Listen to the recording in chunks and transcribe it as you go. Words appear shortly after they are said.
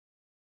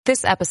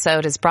This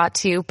episode is brought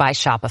to you by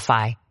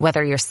Shopify.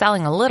 Whether you're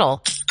selling a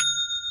little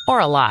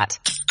or a lot,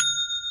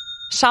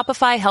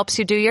 Shopify helps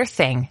you do your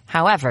thing,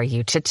 however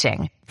you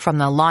cha-ching. From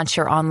the launch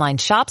your online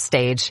shop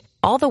stage,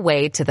 all the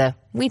way to the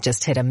we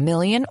just hit 1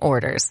 million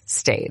orders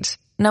stage.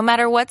 No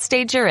matter what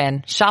stage you're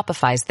in,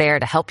 Shopify's there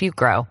to help you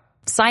grow.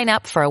 Sign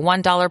up for a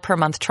 $1 per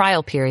month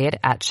trial period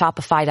at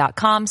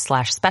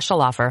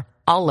shopify.com/special offer,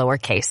 all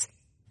lowercase.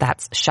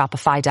 That's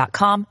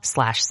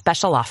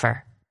shopify.com/special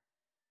offer.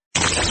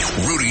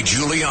 Rudy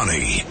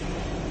Giuliani.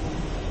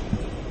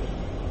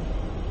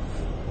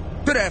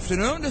 Good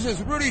afternoon. This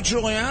is Rudy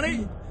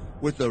Giuliani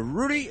with the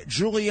Rudy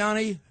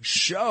Giuliani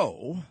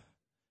Show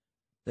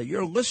that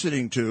you're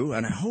listening to,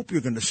 and I hope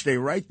you're going to stay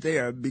right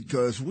there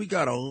because we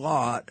got a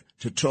lot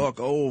to talk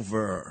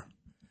over.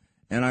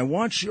 And I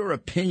want your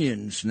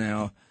opinions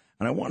now,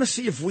 and I want to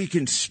see if we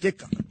can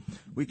stick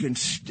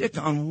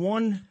on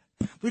one.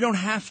 We don't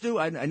have to.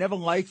 I never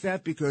like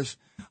that because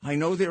I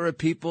know there are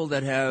people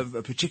that have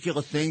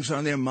particular things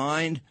on their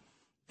mind,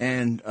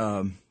 and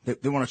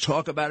they want to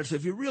talk about it. So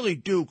if you really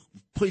do,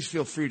 please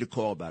feel free to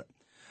call about it.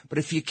 But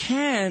if you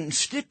can,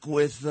 stick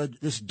with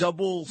this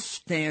double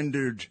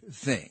standard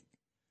thing.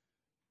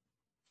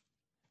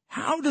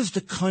 How does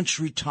the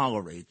country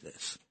tolerate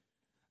this?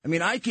 I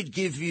mean, I could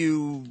give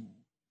you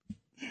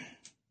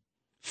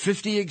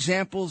 50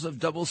 examples of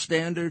double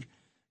standard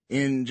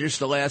in just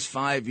the last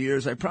 5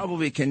 years. I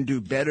probably can do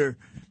better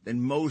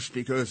than most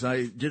because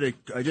I did a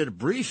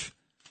brief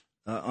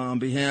on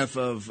behalf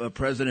of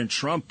President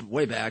Trump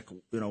way back,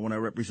 when I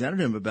represented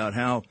him about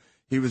how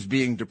he was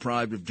being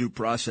deprived of due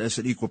process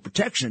and equal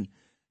protection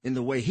in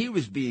the way he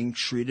was being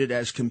treated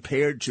as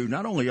compared to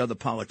not only other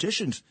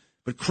politicians,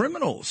 but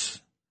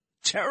criminals,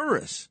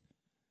 terrorists.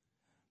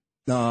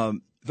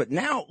 But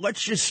now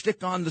let's just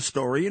stick on the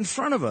story in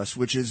front of us,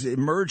 which is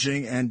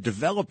emerging and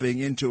developing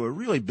into a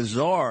really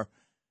bizarre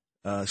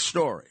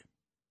story.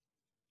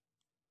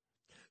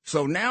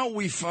 So now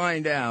we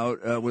find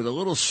out with a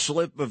little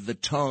slip of the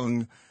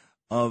tongue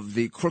of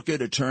the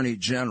crooked attorney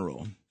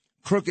general.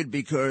 Crooked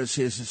because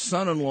his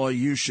son-in-law,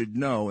 you should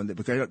know, and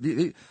because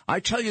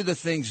I tell you the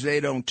things they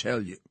don't tell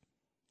you.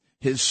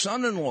 His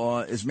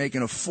son-in-law is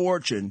making a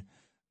fortune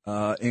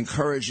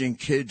encouraging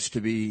kids to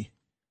be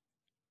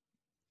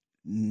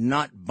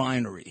not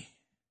binary.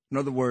 In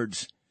other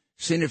words,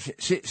 seeing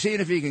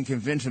if he can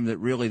convince them that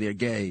really they're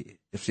gay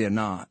if they're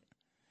not.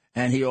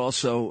 And he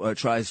also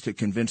tries to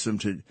convince them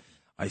to,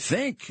 I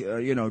think,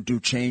 do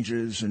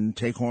changes and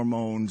take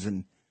hormones.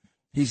 And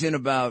he's in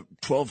about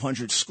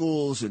 1,200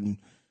 schools, and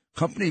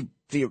company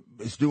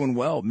is doing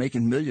well,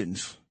 making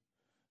millions.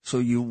 So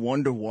you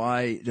wonder,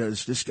 why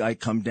does this guy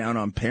come down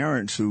on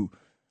parents who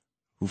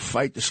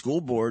fight the school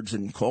boards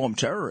and call them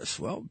terrorists?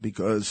 Well,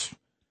 because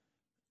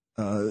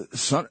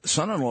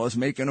son-in-law is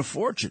making a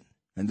fortune,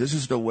 and this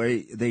is the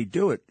way they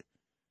do it.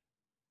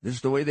 This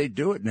is the way they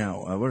do it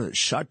now. What is it?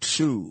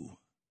 Shatsu.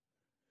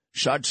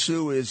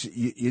 Shatsu is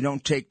you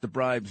don't take the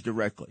bribes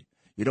directly.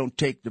 You don't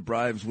take the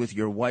bribes with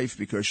your wife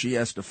because she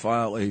has to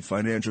file a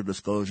financial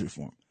disclosure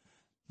form.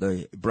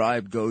 The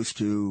bribe goes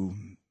to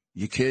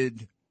your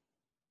kid,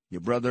 your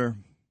brother,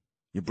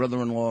 your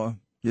brother-in-law,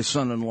 your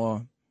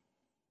son-in-law.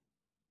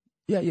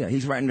 Yeah,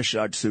 he's writing the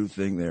Shatsu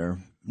thing there.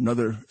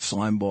 Another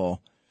slime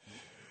ball.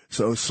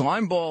 So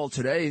slime ball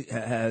today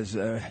has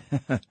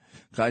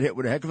got hit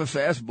with a heck of a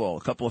fastball,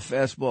 a couple of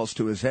fastballs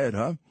to his head,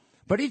 huh?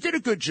 But he did a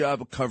good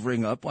job of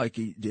covering up like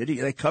he did.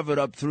 They covered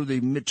up through the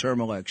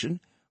midterm election,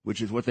 which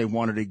is what they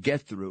wanted to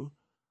get through.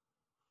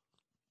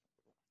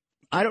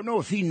 I don't know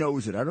if he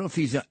knows it. I don't know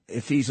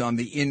if he's on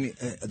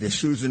the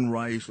Susan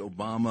Rice,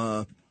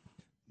 Obama,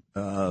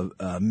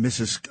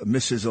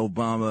 Mrs.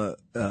 Obama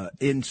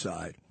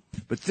inside.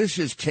 But this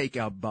is take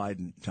out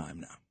Biden time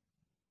now.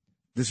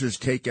 This is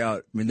take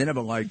out. I mean, they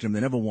never liked him.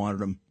 They never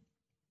wanted him.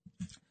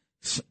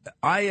 So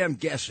I am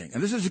guessing,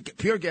 and this is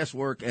pure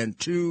guesswork, and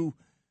two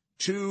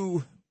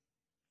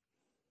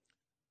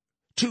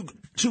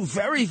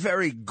very,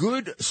 very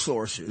good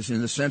sources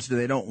in the sense that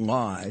they don't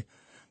lie,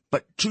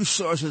 but two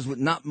sources with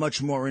not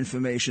much more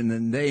information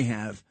than they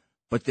have,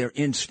 but their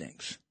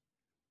instincts.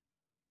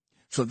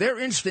 So their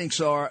instincts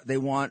are they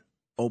want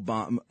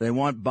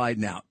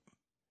Biden out.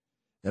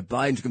 That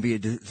Biden's going to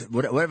be,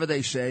 whatever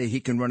they say, he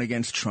can run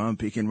against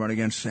Trump, he can run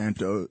against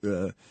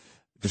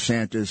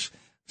DeSantis.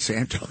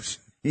 Santos.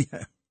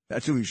 Yeah,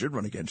 that's who he should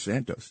run against,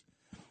 Santos.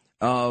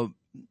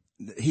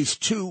 He's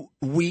too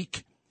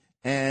weak,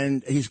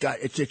 and it's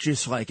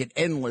just like an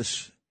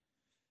endless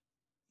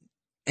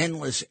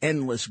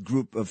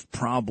group of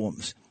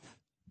problems.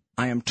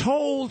 I am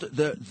told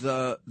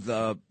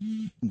the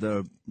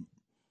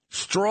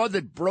straw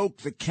that broke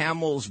the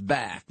camel's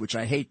back, which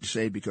I hate to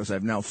say because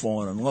I've now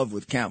fallen in love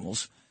with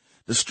camels,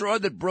 the straw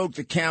that broke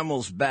the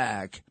camel's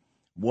back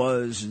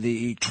was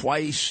the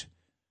twice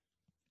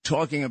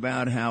talking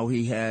about how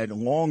he had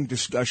long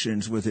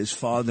discussions with his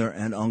father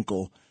and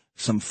uncle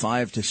some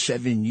 5 to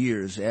 7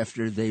 years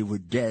after they were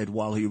dead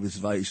while he was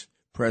vice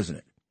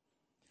president.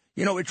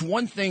 You know, it's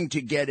one thing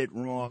to get it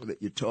wrong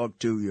that you talk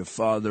to your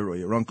father or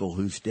your uncle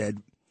who's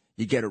dead.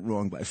 You get it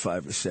wrong by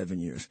 5 or 7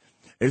 years.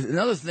 There's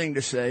another thing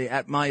to say.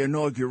 At my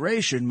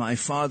inauguration, my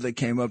father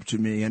came up to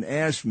me and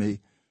asked me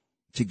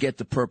to get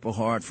the Purple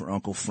Heart for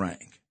Uncle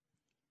Frank.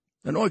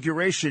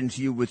 Inaugurations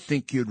you would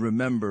think you'd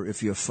remember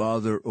if your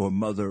father or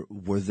mother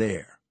were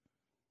there.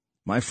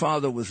 My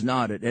father was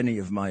not at any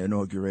of my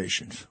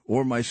inaugurations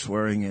or my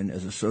swearing in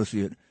as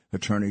Associate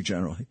Attorney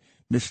General. He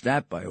missed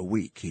that by a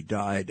week. He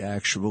died, I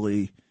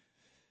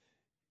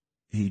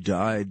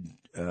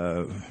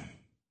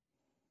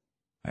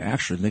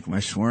actually think my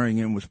swearing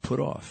in was put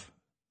off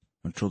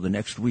until the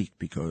next week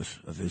because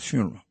of his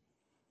funeral.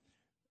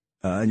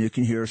 And you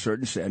can hear a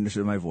certain sadness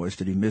in my voice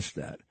that he missed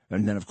that.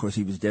 And then, of course,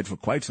 he was dead for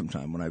quite some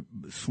time when I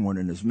was sworn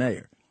in as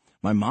mayor.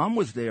 My mom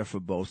was there for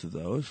both of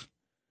those.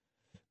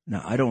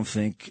 Now, I don't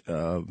think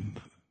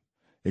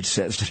it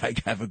says that I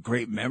have a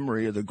great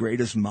memory or the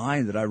greatest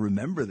mind that I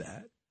remember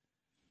that.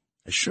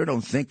 I sure don't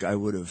think I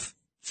would have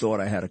thought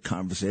I had a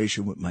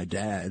conversation with my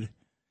dad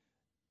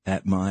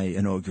at my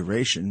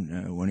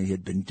inauguration when he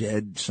had been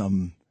dead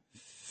some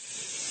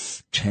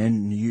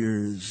 10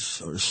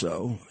 years or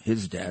so.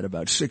 His dad,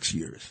 about 6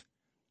 years.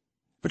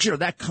 But,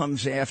 that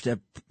comes after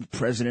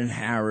President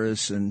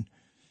Harris and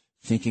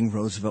thinking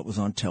Roosevelt was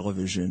on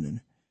television.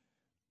 And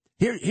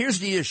here's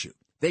the issue.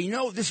 They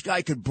know this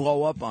guy could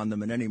blow up on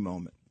them at any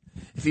moment.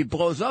 If he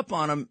blows up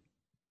on them,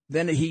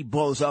 then he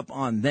blows up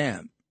on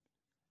them.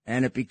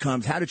 And it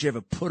becomes, how did you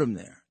ever put him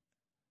there?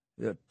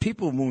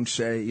 People won't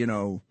say,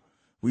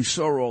 we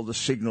saw all the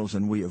signals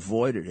and we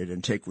avoided it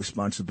and take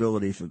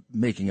responsibility for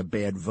making a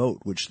bad vote,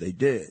 which they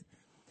did.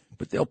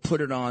 But they'll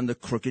put it on the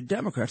crooked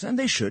Democrats, and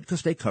they should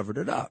because they covered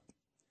it up.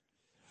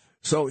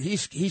 So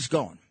he's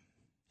going.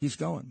 He's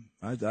going.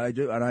 I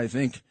do, and I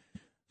think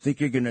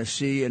you're going to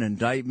see an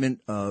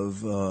indictment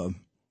of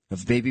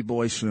Baby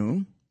Boy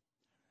soon.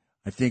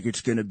 I think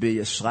it's going to be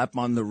a slap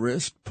on the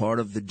wrist, part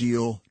of the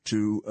deal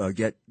to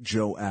get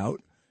Joe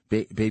out.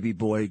 Baby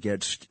Boy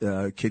gets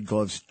kid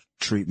gloves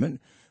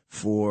treatment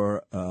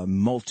for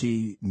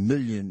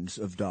multi-millions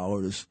of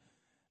dollars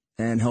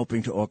and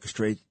helping to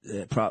orchestrate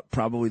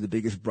probably the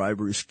biggest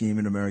bribery scheme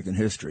in American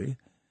history.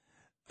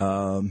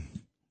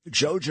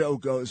 JoJo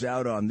goes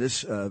out on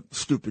this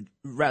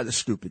rather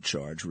stupid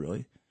charge,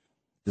 really.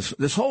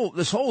 This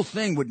whole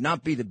thing would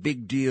not be the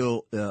big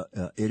deal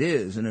it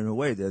is, and in a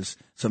way, there's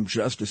some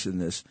justice in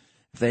this.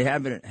 If they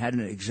hadn't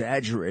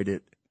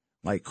exaggerated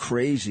like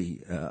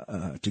crazy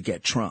to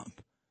get Trump.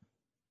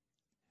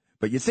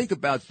 But you think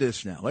about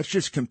this now. Let's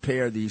just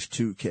compare these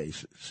two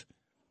cases.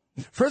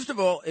 First of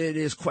all, it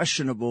is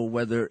questionable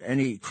whether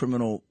any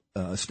criminal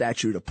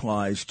statute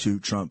applies to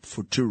Trump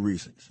for two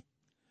reasons.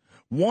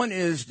 One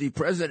is the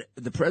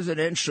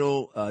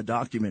Presidential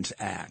Documents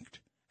Act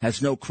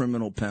has no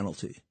criminal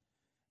penalty.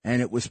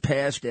 And it was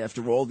passed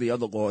after all the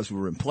other laws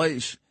were in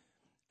place.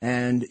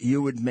 And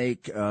you would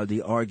make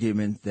the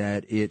argument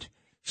that it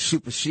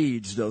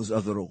supersedes those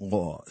other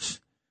laws.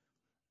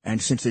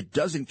 And since it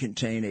doesn't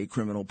contain a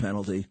criminal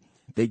penalty,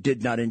 they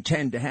did not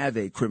intend to have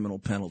a criminal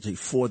penalty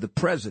for the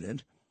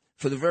president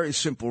for the very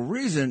simple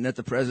reason that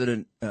the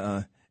president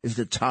is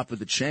the top of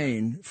the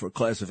chain for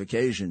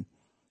classification.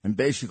 And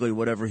basically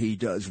whatever he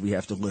does, we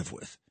have to live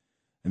with.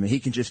 I mean, he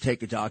can just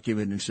take a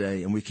document and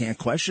say, and we can't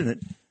question it,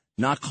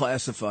 not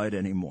classified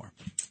anymore.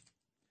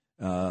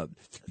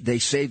 They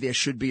say there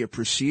should be a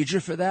procedure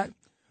for that.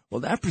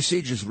 Well, that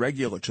procedure is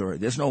regulatory.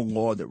 There's no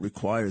law that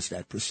requires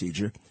that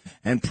procedure.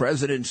 And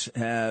presidents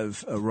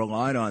have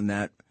relied on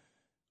that.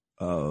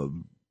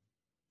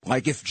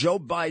 Like if Joe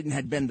Biden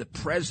had been the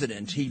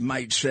president, he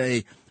might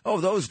say,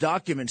 oh, those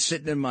documents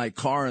sitting in my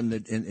car in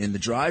the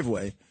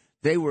driveway,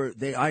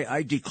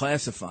 I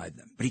declassified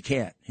them. But he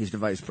can't. He's the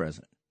vice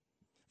president.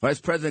 Vice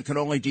president can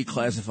only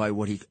declassify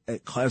what he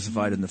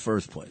classified in the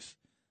first place.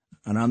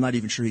 And I'm not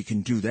even sure he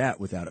can do that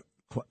without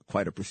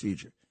quite a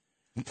procedure.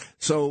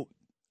 So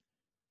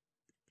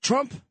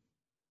Trump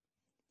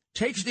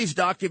takes these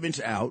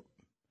documents out,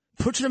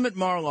 puts them at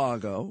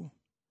Mar-a-Lago,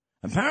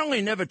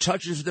 apparently never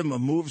touches them or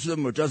moves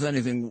them or does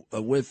anything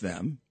with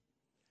them.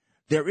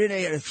 They're in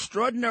an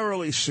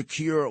extraordinarily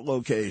secure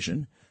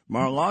location.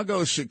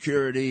 Mar-a-Lago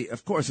security,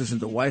 of course, isn't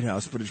the White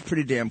House, but it's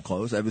pretty damn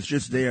close. I was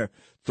just there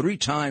 3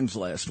 times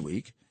last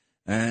week.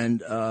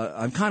 And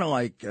I'm kind of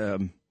like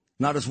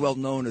not as well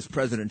known as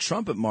President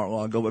Trump at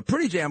Mar-a-Lago, but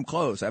pretty damn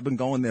close. I've been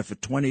going there for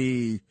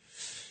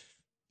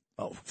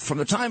from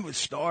the time it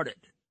started.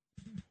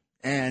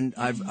 And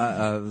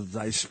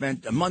I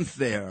spent a month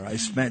there. I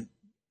spent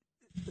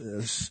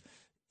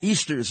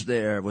Easter's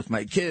there with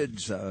my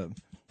kids.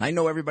 I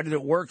know everybody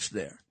that works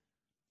there.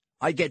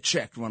 I get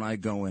checked when I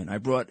go in. I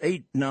brought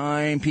 8,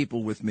 9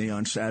 people with me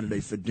on Saturday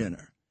for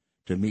dinner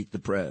to meet the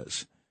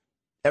prez.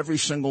 Every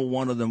single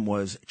one of them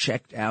was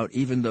checked out,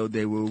 even though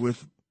they were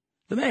with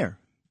the mayor.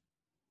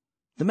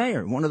 The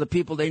mayor, one of the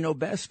people they know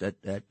best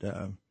at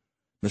Mr.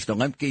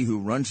 Lemke, who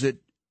runs it,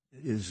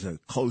 is a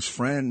close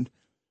friend.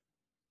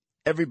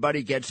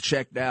 Everybody gets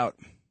checked out.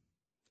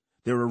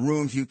 There are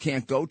rooms you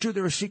can't go to.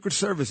 There are Secret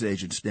Service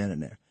agents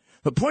standing there.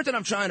 The point that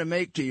I'm trying to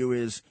make to you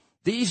is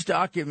these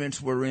documents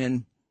were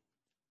in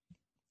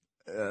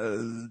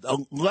a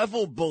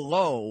level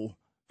below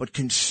but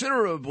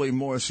considerably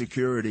more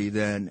security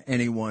than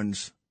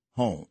anyone's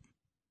home.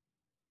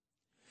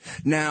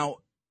 Now,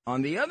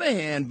 on the other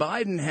hand,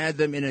 Biden had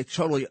them in a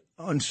totally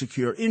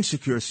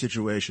insecure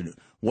situation. It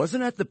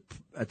wasn't at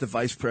the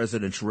vice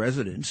president's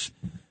residence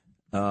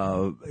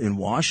in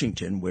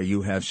Washington where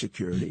you have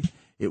security.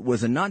 It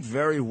was a not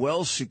very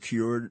well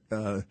secured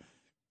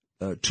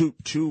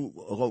two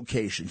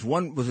locations.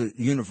 One was a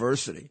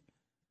university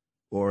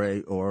or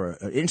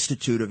an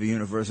institute of a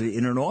university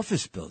in an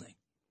office building,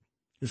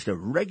 just a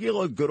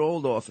regular good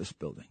old office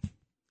building.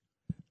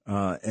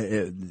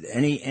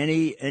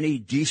 Any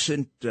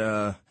decent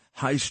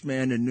heist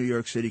man in New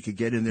York City could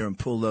get in there and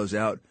pull those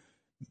out,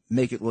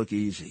 make it look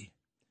easy.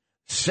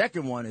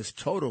 Second one is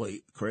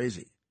totally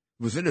crazy.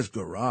 It was in his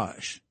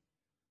garage.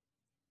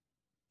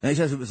 And he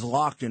says it was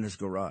locked in his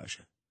garage.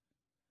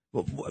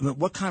 Well,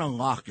 what kind of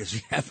lock does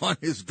he have on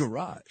his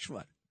garage?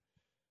 What?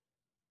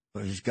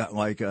 Well, he's got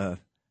like a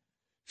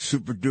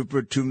super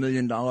duper $2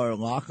 million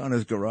lock on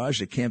his garage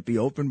that can't be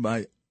opened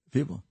by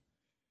people.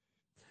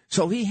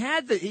 So he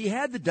had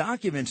the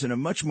documents in a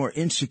much more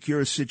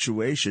insecure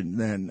situation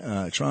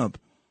than Trump.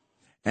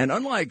 And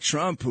unlike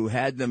Trump, who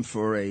had them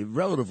for a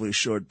relatively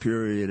short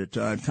period of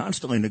time,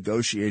 constantly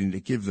negotiating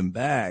to give them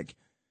back,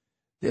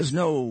 he had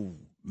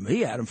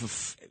them for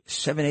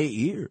 7-8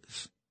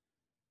 years.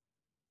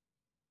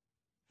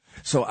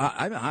 So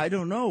I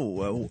don't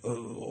know,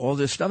 all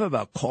this stuff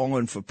about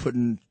calling for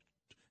putting,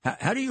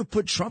 how do you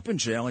put Trump in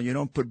jail and you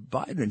don't put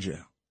Biden in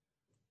jail?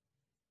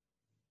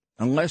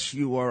 Unless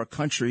you are a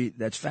country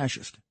that's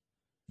fascist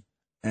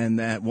and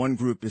that one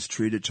group is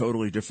treated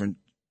totally different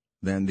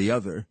than the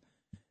other,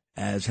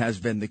 as has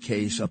been the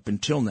case up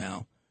until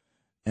now.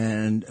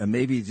 And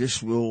maybe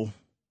this will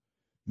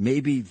be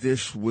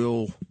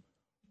the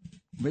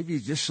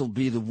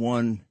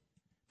one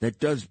that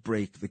does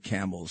break the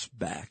camel's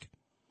back.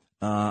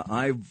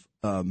 I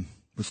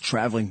was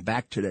traveling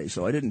back today,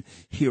 so I didn't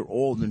hear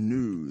all the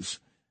news.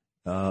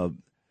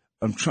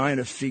 I'm trying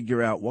to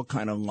figure out what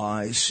kind of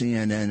lies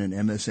CNN and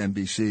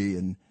MSNBC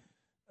and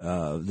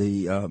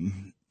the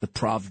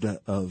Pravda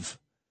of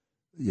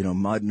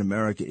modern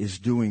America is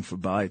doing for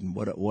Biden.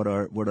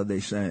 What are they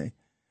saying?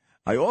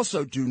 I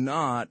also do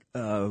not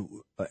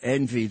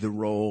envy the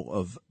role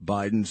of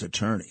Biden's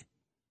attorney,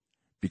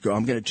 because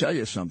I'm going to tell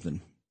you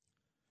something.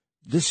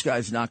 This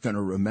guy's not going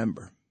to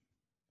remember.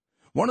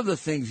 One of the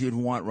things you'd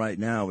want right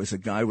now is a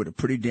guy with a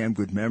pretty damn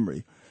good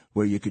memory,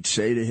 where you could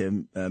say to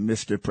him,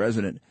 Mr.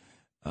 President,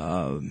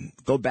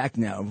 go back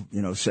now,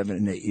 7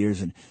 and 8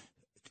 years, and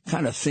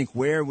kind of think,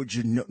 where would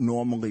you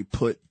normally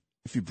put,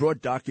 if you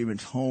brought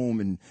documents home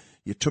and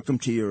you took them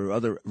to your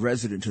other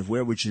residences,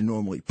 where would you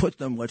normally put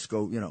them? Let's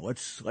go,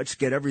 let's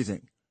get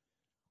everything.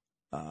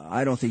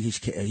 I don't think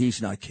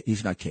he's not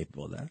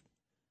capable of that.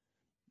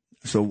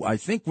 So I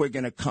think we're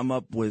going to come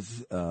up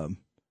with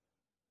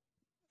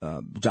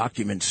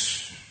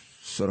documents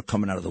sort of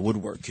coming out of the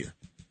woodwork here.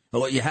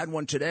 Well, you had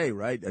one today,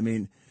 right? I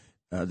mean,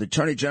 the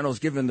Attorney General's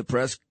given the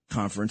press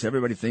conference.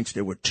 Everybody thinks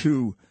there were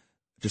 2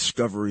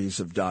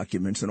 discoveries of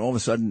documents, and all of a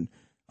sudden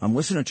I'm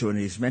listening to it, and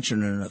he's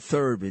mentioning a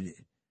third, and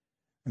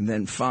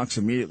then Fox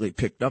immediately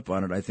picked up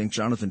on it. I think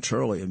Jonathan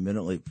Turley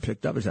immediately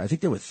picked up and said, I think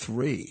there were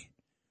 3.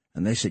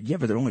 And they said, yeah,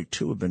 but there only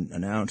 2 have been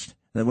announced.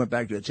 And they went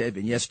back to the tape,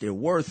 and yes, there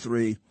were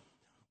 3.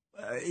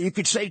 You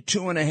could say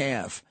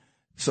 2.5.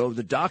 So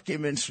the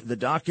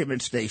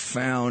documents they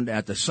found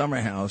at the summer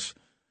house,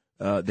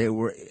 they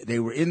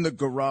were in the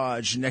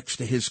garage next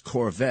to his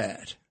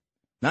Corvette.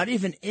 Not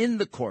even in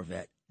the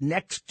Corvette,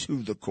 next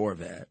to the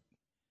Corvette.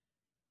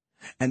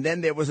 And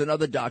then there was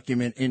another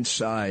document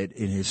inside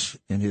in his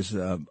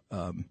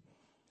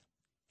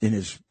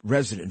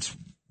residence,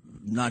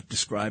 not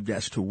described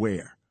as to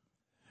where.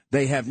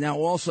 They have now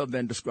also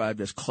been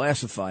described as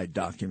classified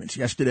documents.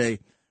 Yesterday,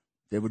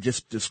 they were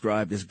just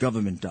described as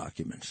government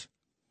documents.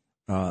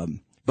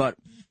 But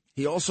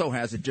he also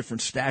has a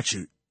different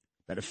statute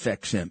that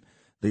affects him.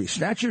 The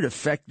statute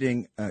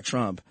affecting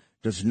Trump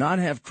does not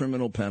have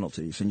criminal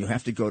penalties, and you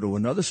have to go to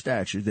another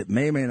statute that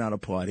may or may not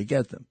apply to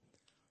get them.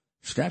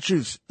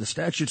 The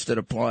statutes that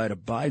apply to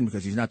Biden,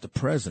 because he's not the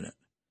president,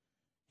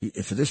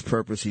 for this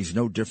purpose, he's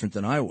no different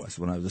than I was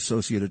when I was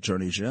Associate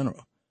Attorney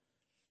General.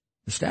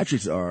 The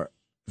statutes are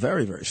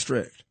very, very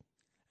strict.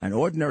 And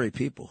ordinary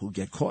people who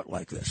get caught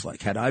like this,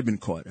 like had I been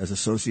caught as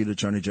Associate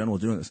Attorney General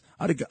doing this,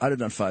 I'd have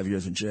done 5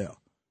 years in jail.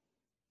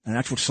 And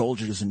that's what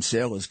soldiers and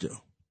sailors do.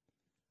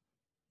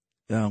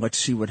 Let's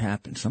see what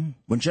happens.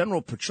 When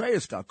General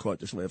Petraeus got caught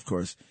this way, of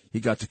course,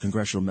 he got the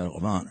Congressional Medal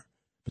of Honor.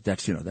 But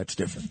that's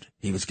different.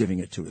 He was giving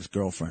it to his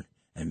girlfriend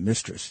and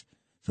mistress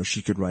so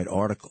she could write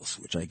articles,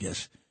 which I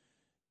guess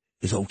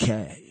is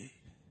okay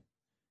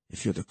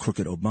if you're the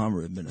crooked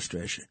Obama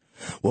administration.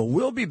 Well,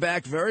 we'll be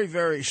back very,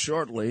 very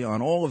shortly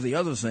on all of the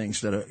other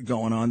things that are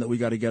going on that we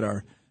got to get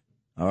our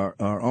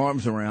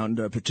arms around,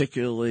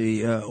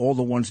 particularly all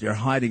the ones they're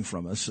hiding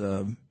from us.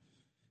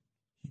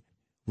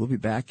 We'll be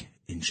back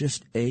in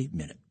just a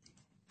minute.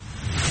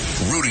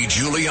 Rudy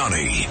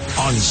Giuliani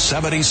on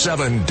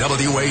 77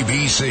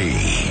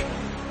 WABC.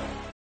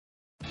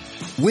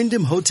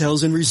 Wyndham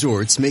Hotels and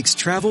Resorts makes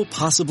travel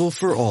possible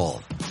for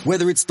all.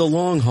 Whether it's the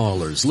long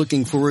haulers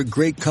looking for a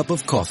great cup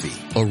of coffee,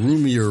 a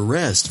roomier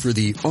rest for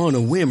the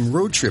on-a-whim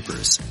road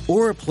trippers,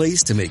 or a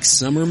place to make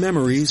summer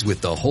memories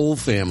with the whole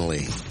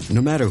family. No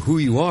matter who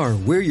you are,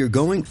 where you're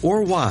going,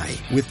 or why,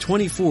 with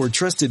 24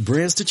 trusted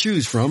brands to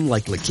choose from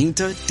like La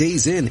Quinta,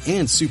 Days Inn,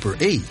 and Super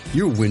 8,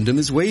 your Wyndham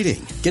is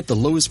waiting. Get the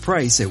lowest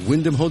price at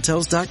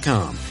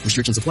WyndhamHotels.com.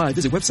 Restrictions apply.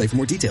 Visit website for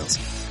more details.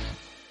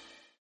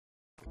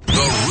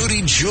 The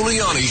Rudy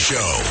Giuliani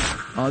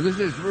Show. This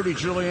is Rudy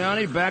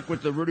Giuliani, back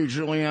with the Rudy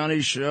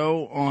Giuliani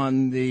Show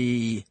on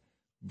the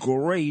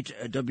great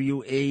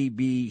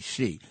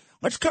WABC.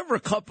 Let's cover a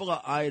couple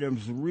of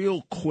items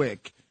real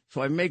quick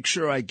so I make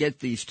sure I get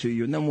these to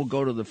you, and then we'll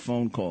go to the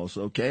phone calls,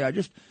 okay?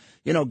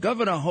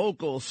 Governor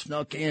Hochul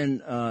snuck in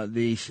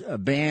the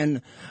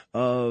ban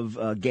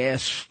of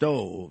gas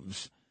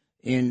stoves.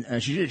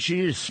 She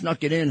just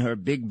snuck it in her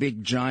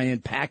big,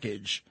 giant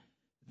package.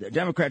 The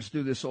Democrats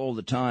do this all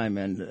the time,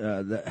 and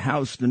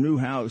the new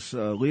House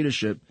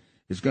leadership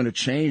is going to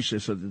change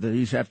this so that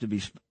these have to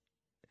be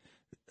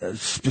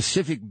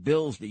specific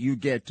bills that you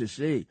get to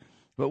see.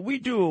 But we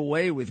do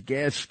away with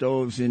gas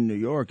stoves in New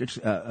York. It's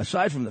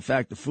aside from the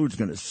fact the food's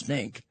going to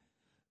stink,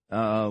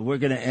 we're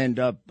going to end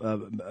up. We're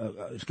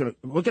going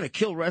to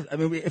kill.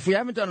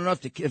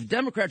 If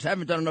Democrats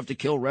haven't done enough to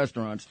kill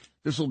restaurants,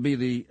 this will be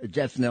the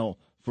death knell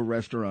for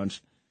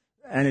restaurants,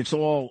 and it's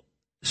all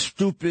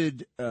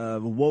stupid,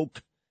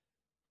 woke,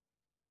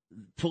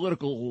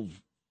 political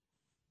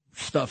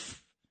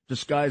stuff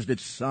disguised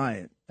as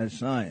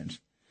science.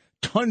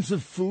 Tons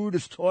of food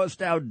is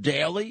tossed out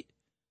daily.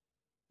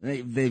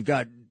 They've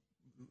got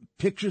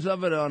pictures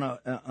of it on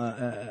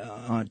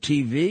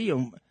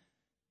TV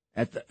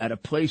at a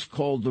place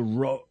called the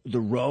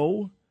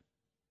Row.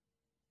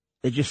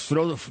 They just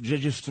throw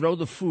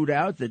the food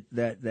out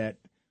that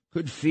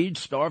could feed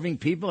starving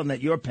people and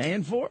that you're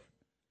paying for.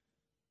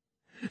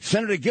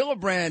 Senator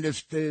Gillibrand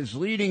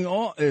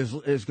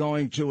is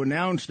going to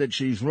announce that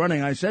she's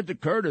running. I said to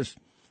Curtis,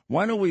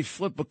 why don't we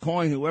flip a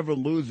coin? Whoever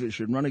loses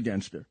should run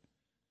against her.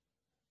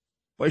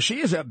 Well, she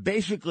is a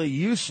basically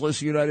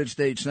useless United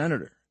States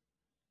senator.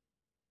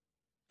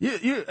 What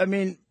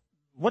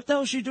the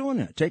hell is she doing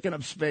there? Taking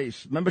up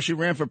space. Remember, she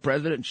ran for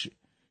president.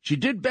 She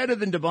did better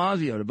than de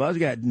Blasio. De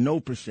Blasio had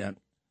no %,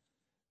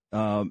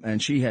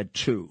 and she had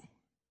 2%.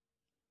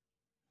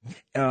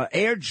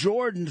 Air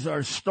Jordans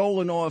are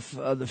stolen off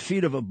the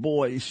feet of a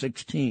boy,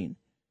 16,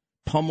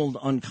 pummeled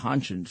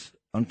unconscious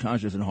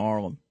in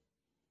Harlem.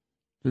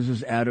 This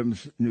is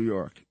Adams, New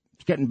York.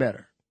 It's getting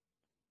better.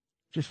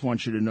 Just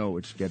want you to know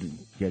it's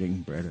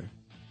getting better.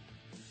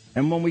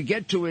 And when we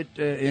get to it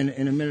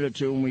in a minute or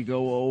two, when we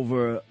go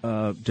over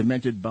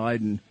demented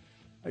Biden,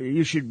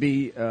 you should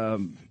be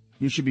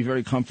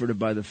very comforted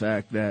by the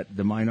fact that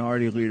the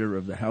minority leader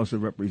of the House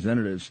of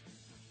Representatives,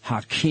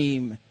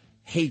 Hakeem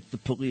Hate the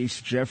Police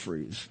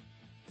Jeffries,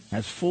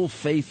 has full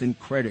faith and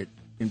credit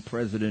in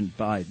President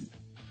Biden.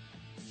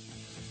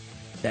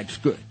 That's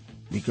good,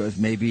 because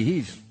maybe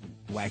he's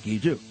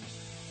wacky too.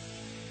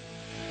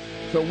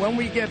 So when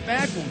we get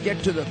back, we'll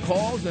get to the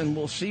calls and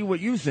we'll see what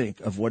you think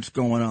of what's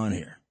going on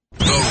here.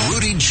 The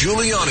Rudy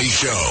Giuliani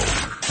Show.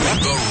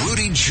 The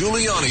Rudy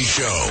Giuliani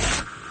Show.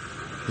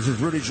 This is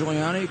Rudy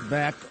Giuliani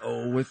back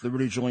with the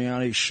Rudy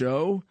Giuliani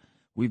Show.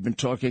 We've been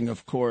talking,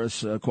 of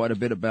course, quite a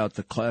bit about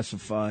the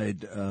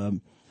classified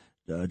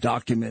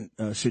document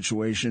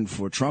situation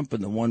for Trump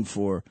and the one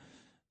for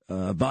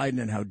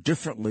Biden, and how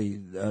differently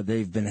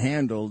they've been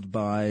handled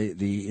by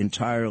the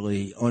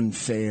entirely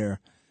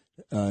unfair,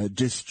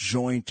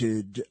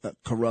 disjointed,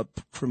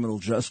 corrupt criminal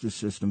justice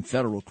system,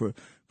 federal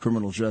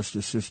criminal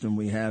justice system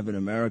we have in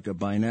America.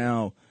 By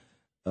now,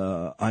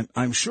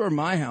 I'm sure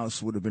my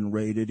house would have been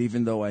raided,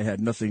 even though I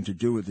had nothing to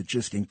do with it,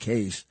 just in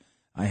case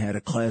I had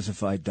a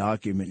classified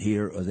document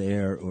here or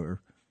there, or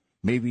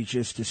maybe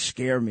just to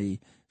scare me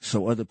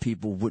so other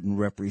people wouldn't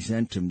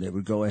represent him. They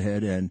would go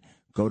ahead and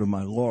go to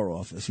my law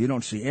office. You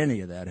don't see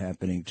any of that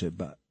happening to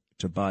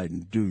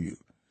Biden, do you?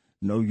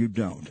 No, you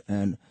don't.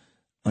 And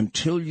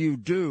until you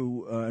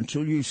do,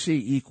 until you see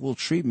equal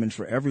treatment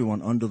for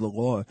everyone under the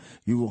law,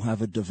 you will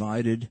have a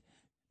divided,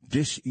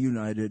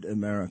 disunited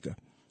America.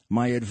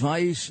 My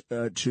advice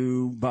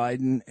to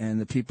Biden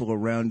and the people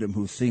around him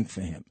who think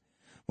for him: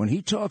 when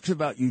he talks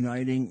about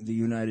uniting the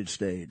United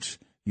States,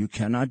 you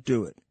cannot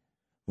do it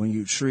when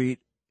you treat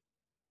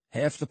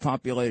half the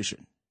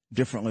population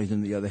differently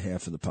than the other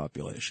half of the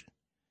population.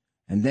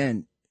 And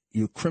then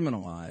you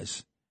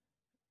criminalize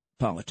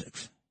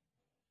politics.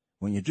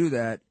 When you do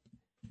that,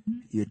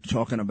 you're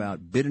talking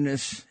about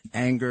bitterness,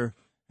 anger,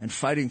 and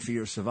fighting for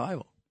your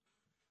survival.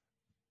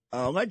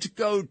 Let's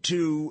go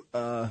to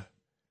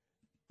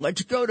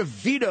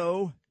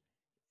Vito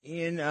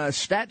in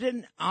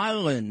Staten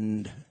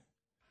Island.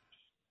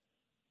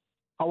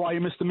 How are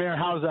you, Mr. Mayor?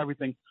 How's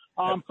everything?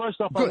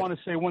 First off, Good. I want to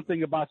say one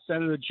thing about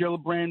Senator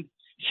Gillibrand.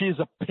 She's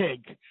a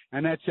pig,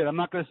 and that's it. I'm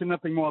not going to say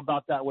nothing more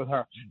about that with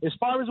her. As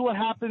far as what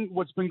happened,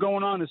 what's been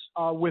going on is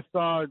with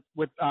our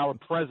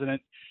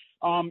president,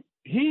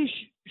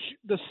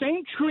 The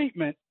same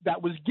treatment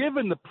that was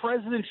given to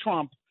President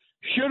Trump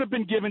should have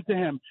been given to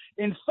him.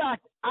 In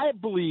fact, I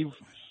believe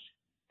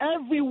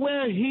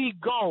everywhere he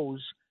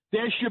goes,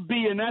 there should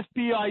be an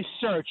FBI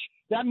search.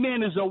 That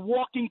man is a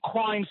walking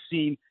crime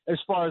scene as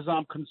far as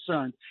I'm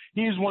concerned.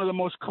 He is one of the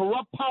most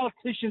corrupt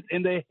politicians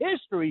in the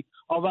history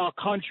of our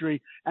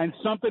country, and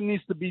something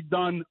needs to be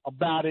done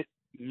about it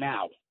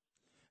now.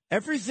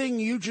 Everything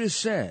you just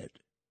said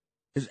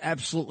is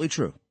absolutely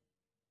true.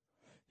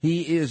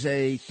 He is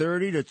a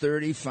 30 to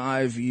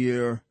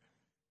 35-year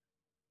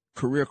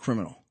career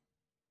criminal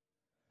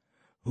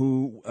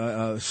who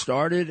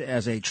started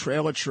as a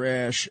trailer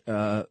trash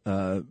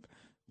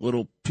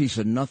little piece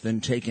of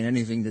nothing, taking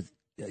anything that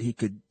he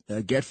could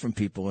get from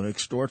people and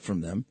extort from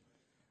them,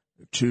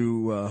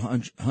 to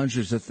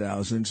hundreds of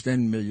thousands,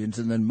 then millions,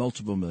 and then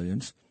multiple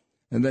millions,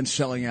 and then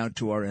selling out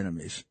to our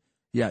enemies.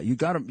 Yeah, you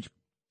got him.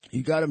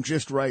 You got him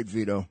just right,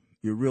 Vito.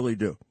 You really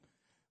do.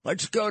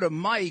 Let's go to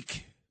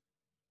Mike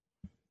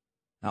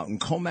out in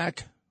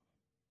Comac.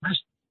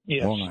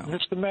 Yes,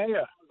 Mr.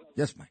 Mayor.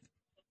 Yes, Mike.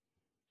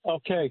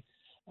 Okay.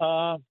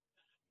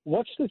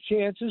 What's the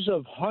chances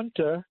of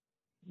Hunter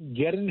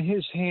getting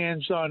his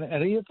hands on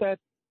any of that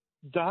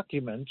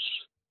documents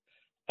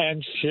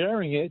and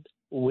sharing it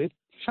with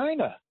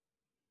China?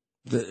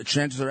 The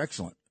chances are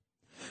excellent.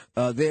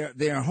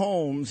 Their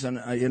homes, and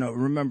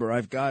remember,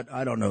 I've got,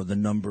 I don't know the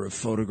number of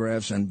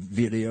photographs and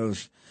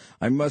videos.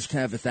 I must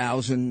have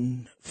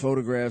 1,000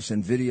 photographs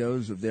and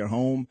videos of their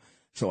home,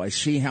 so I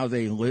see how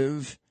they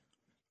live.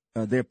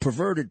 They're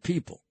perverted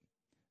people,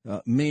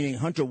 meaning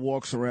Hunter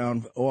walks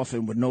around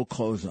often with no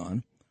clothes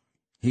on.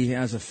 He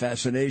has a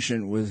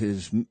fascination with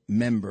his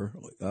member,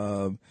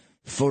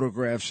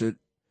 photographs it,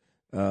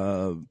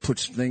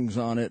 puts things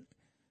on it,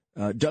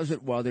 does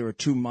it while there are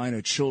 2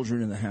 minor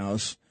children in the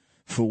house,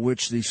 for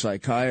which the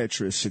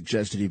psychiatrist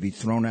suggested he be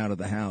thrown out of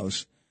the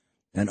house.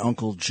 And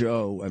Uncle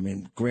Joe,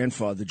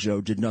 Grandfather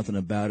Joe, did nothing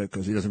about it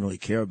because he doesn't really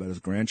care about his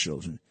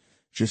grandchildren,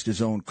 just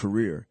his own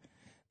career.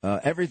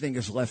 Everything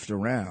is left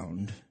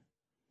around.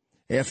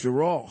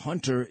 After all,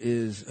 Hunter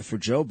is, for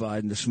Joe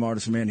Biden, the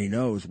smartest man he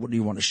knows. What do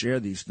you want to share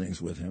these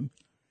things with him?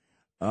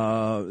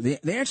 The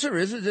answer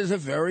is that there's a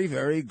very,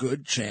 very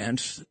good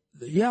chance.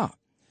 Yeah.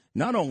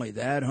 Not only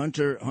that,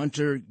 Hunter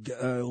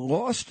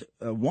lost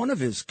one of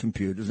his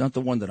computers, not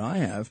the one that I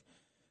have,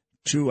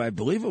 to, I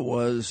believe it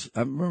was, I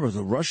remember it was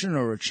a Russian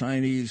or a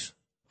Chinese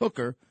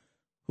hooker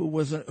who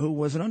was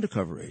an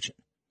undercover agent.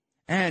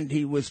 And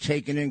he was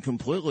taken in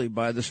completely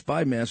by the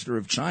spy master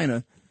of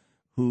China,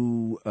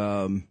 who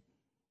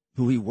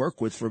he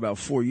worked with for about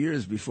 4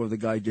 years before the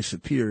guy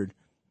disappeared.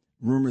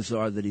 Rumors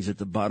are that he's at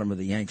the bottom of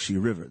the Yangtze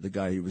River, the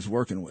guy he was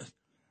working with.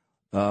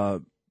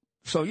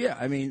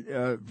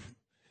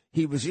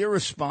 He was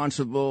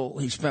irresponsible.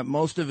 He spent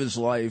most of his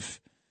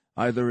life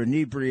either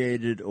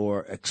inebriated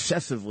or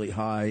excessively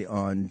high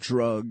on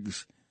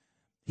drugs.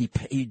 He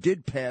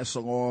did pass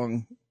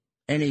along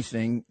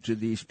anything to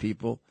these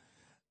people.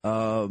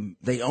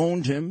 They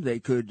owned him. They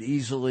could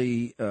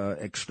easily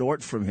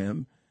extort from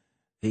him.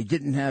 He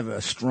didn't have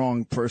a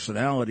strong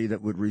personality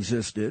that would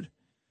resist it.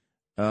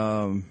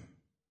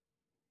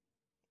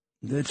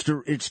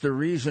 It's the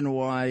reason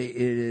why it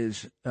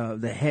is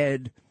the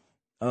head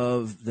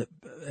of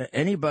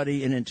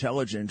anybody in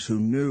intelligence who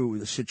knew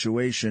the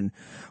situation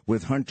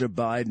with Hunter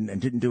Biden and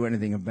didn't do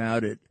anything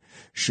about it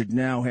should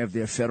now have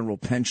their federal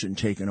pension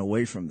taken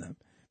away from them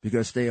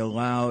because they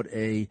allowed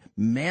a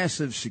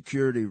massive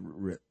security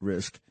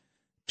risk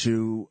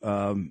to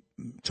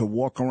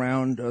walk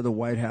around the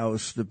White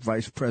House, the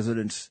vice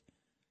president's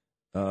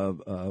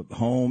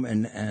home,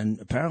 and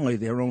apparently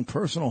their own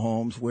personal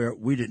homes where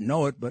we didn't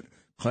know it, but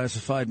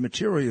classified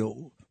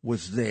material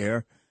was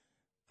there.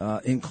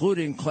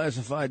 Including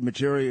classified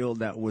material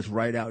that was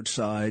right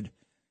outside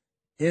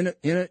in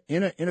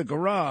a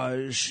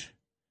garage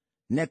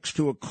next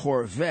to a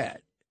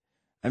Corvette.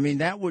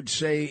 That would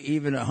say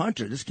even a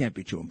Hunter, this can't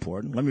be too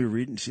important. Let me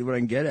read it and see what I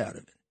can get out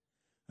of it.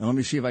 And let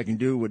me see if I can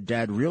do what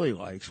Dad really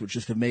likes, which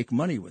is to make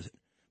money with it.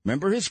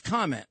 Remember his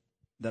comment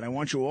that I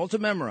want you all to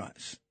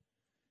memorize.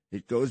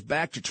 It goes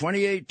back to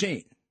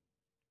 2018.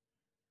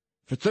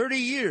 For 30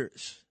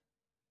 years,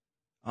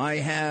 I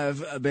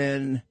have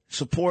been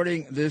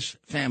supporting this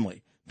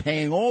family,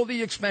 paying all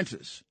the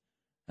expenses,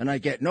 and I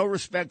get no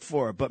respect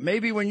for it. But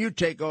maybe when you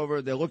take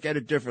over, they'll look at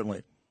it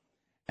differently.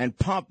 And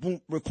Pop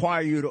won't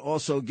require you to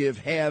also give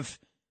half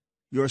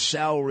your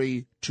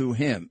salary to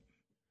him.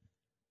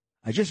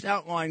 I just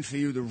outlined for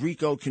you the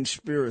RICO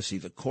conspiracy,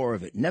 the core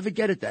of it. Never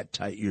get it that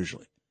tight,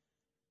 usually.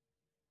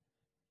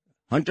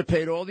 Hunter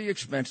paid all the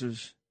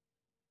expenses.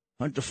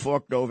 Hunter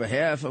forked over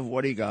half of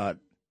what he got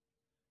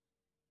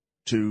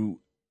to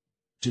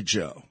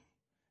Joe.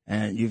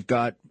 And you've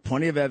got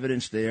plenty of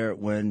evidence there.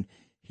 When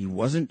he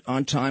wasn't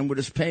on time with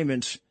his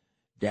payments,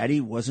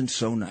 Daddy wasn't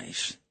so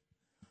nice.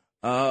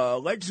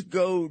 Let's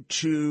go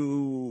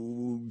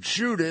to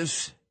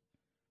Judith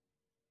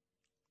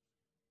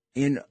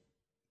in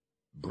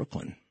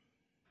Brooklyn.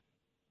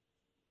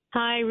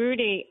 Hi,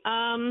 Rudy.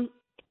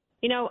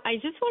 You know, I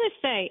just want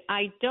to say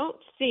I don't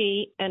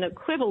see an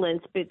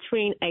equivalence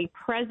between a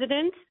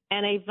president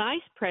and a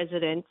vice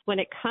president when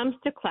it comes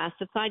to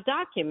classified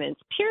documents,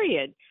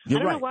 period. You're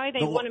I don't right. know why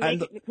they want to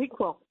make it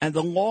equal. And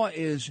the law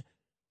is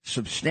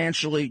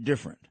substantially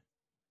different.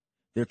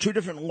 There are two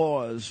different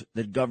laws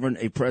that govern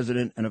a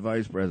president and a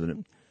vice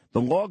president.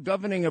 The law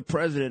governing a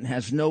president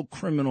has no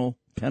criminal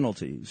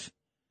penalties,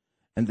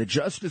 and the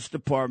Justice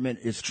Department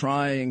is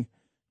trying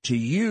to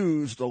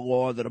use the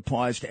law that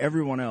applies to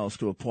everyone else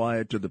to apply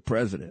it to the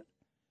president.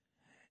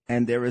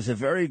 And there is a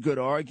very good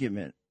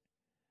argument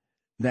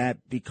that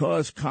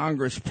because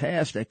Congress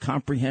passed a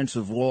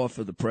comprehensive law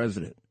for the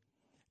president,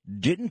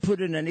 didn't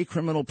put in any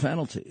criminal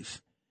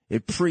penalties,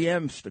 it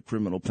preempts the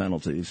criminal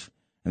penalties,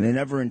 and they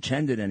never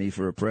intended any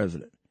for a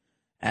president.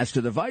 As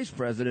to the vice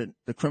president,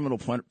 the criminal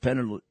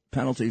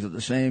penalties are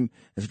the same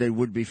as they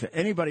would be for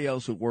anybody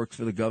else who works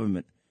for the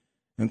government,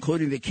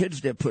 including the kids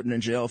they're putting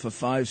in jail for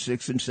 5,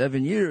 6, and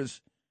 7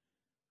 years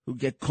who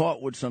get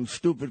caught with some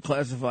stupid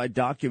classified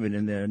document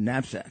in their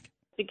knapsack.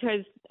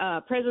 Because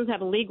presidents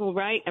have a legal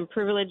right and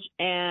privilege,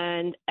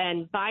 and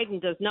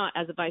Biden does not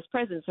as a vice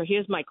president. So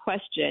here's my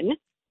question.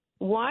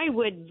 Why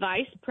would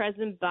Vice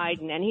President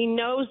Biden, and he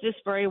knows this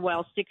very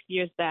well 6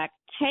 years back,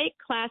 take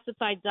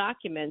classified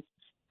documents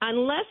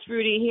unless,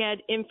 Rudy, he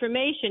had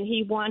information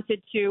he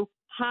wanted to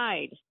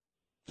hide?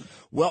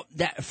 Well,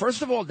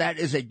 first of all, that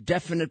is a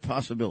definite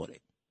possibility.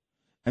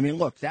 I mean,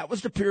 look, that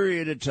was the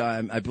period of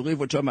time, I believe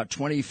we're talking about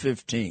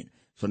 2015.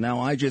 So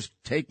now I just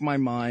take my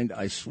mind,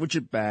 I switch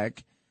it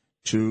back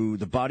to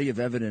the body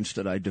of evidence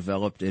that I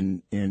developed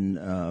in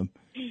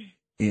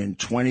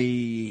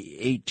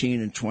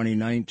 2018 and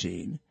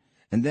 2019.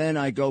 And then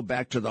I go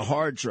back to the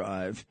hard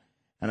drive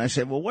and I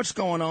say, well, what's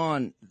going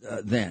on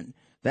then?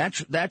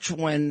 That's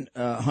when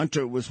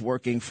Hunter was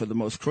working for the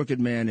most crooked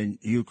man in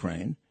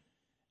Ukraine.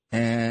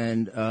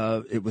 And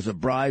it was a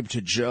bribe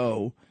to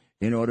Joe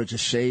in order to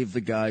save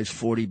the guy's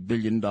 $40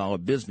 billion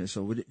business.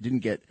 So it didn't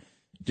get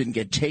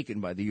taken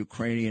by the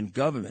Ukrainian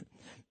government.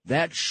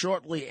 That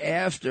shortly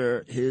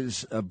after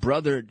his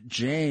brother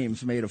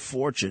James made a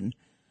fortune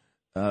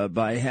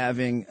by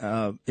having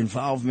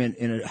involvement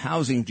in a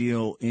housing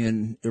deal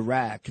in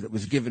Iraq that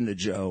was given to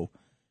Joe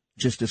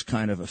just as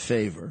kind of a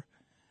favor.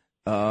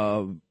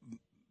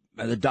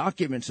 The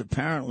documents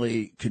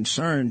apparently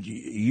concerned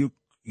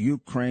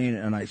Ukraine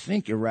and I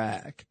think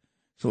Iraq.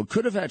 So it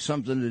could have had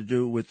something to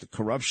do with the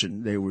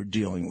corruption they were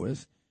dealing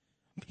with.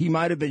 He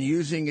might have been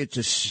using it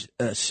to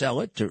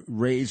sell it, to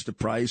raise the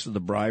price of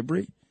the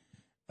bribery.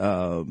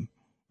 I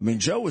mean,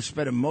 Joe was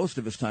spending most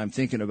of his time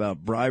thinking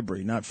about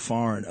bribery, not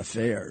foreign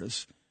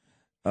affairs.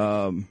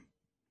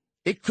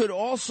 It could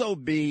also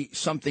be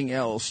something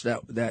else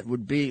that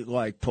would be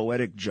like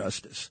poetic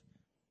justice.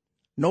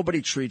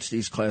 Nobody treats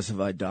these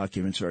classified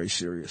documents very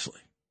seriously.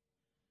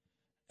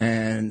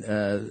 And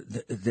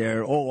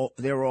they're all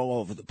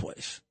over the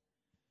place.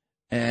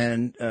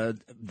 And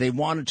they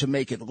wanted to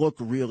make it look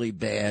really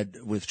bad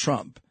with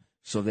Trump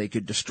so they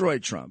could destroy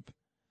Trump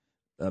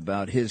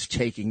about his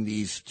taking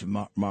these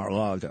to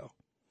Mar-a-Lago.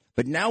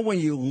 But now when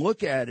you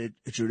look at it,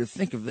 Judith,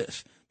 think of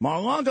this.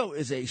 Mar-a-Lago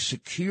is a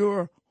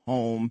secure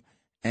home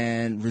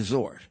and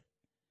resort.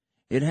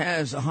 It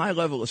has a high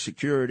level of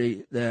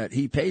security that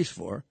he pays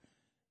for,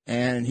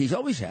 and he's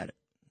always had it.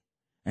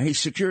 And he's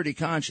security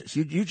conscious.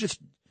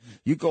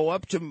 You go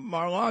up to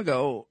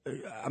Mar-a-Lago,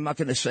 I'm not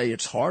going to say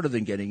it's harder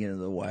than getting into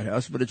the White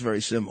House, but it's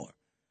very similar.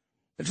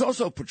 It's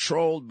also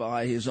patrolled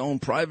by his own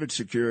private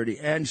security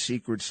and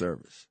Secret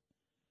Service.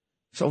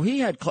 So he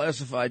had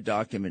classified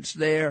documents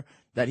there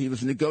that he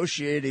was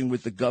negotiating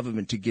with the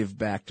government to give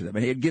back to them.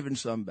 And he had given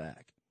some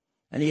back.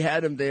 And he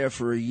had them there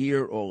for a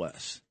year or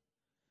less.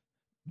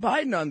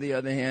 Biden, on the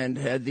other hand,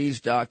 had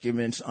these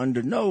documents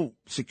under no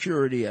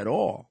security at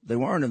all. They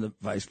weren't in the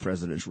vice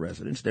president's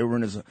residence. They were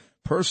in his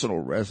personal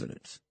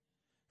residence.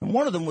 And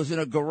one of them was in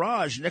a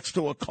garage next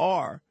to a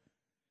car,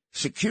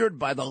 secured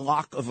by the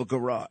lock of a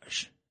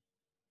garage.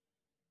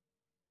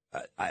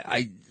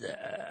 I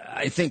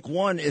think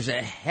one is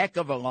a heck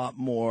of a lot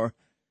more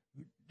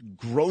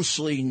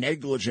grossly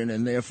negligent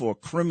and therefore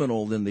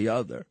criminal than the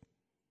other.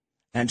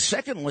 And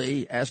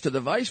secondly, as to the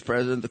vice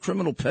president, the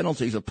criminal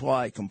penalties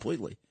apply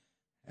completely.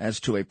 As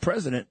to a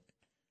president,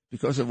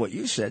 because of what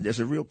you said, there's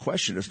a real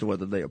question as to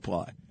whether they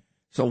apply.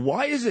 So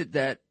why is it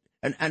that,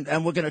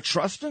 and we're going to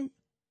trust him?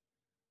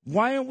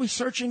 Why aren't we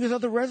searching his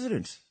other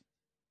residence?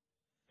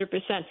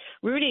 100%.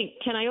 Rudy,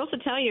 can I also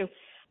tell you,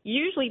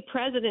 usually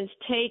presidents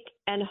take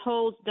and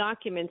hold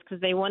documents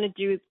because they want to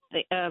do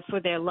for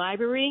their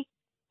library.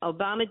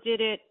 Obama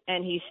did it,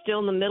 and he's still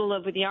in the middle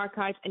of the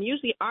archives. And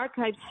usually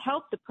archives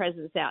help the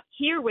presidents out.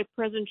 Here with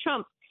President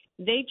Trump,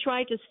 they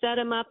tried to set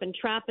him up and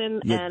trap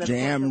him. You're and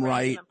damn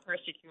right.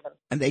 Persecute him.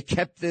 And they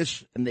kept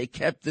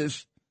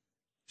this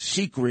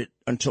secret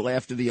until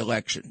after the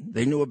election.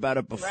 They knew about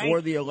it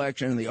before the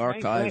election, and the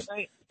archives.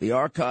 The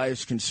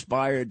archives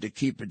conspired to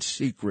keep it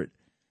secret.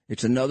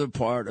 It's another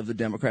part of the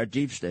Democrat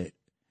deep state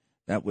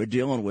that we're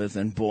dealing with.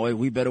 And boy,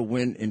 we better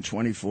win in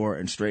 24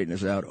 and straighten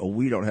this out, or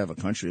we don't have a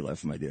country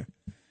left, my dear.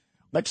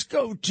 Let's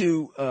go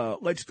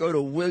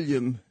to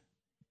William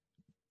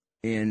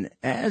in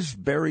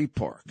Asbury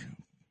Park.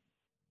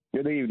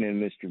 Good evening,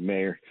 Mr.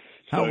 Mayor.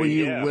 How are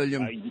you,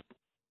 William?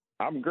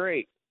 I'm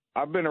great.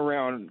 I've been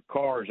around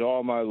cars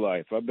all my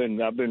life. I've been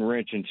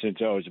wrenching since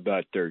I was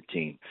about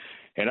 13.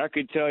 And I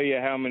could tell you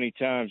how many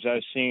times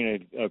I've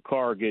seen a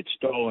car get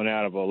stolen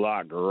out of a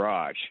locked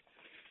garage.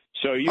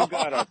 So you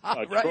got a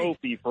right.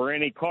 trophy for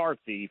any car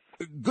thief.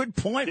 Good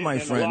point, my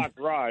friend. In a locked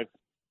garage.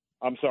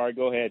 I'm sorry,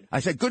 go ahead. I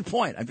said good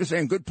point. I'm just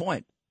saying good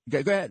point.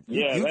 Okay, go ahead.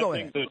 Yeah, you that go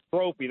thing's ahead. a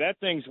trophy. That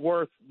thing's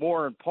worth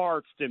more in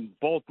parts than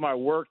both my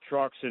work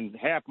trucks and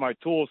half my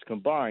tools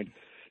combined.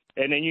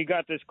 And then you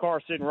got this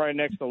car sitting right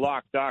next to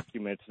locked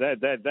documents.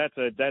 That's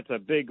a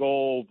big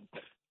old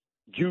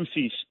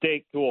juicy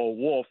steak to a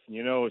wolf,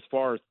 as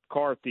far as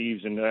car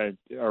thieves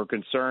are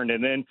concerned.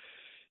 And then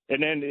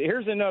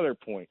here's another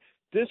point.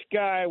 This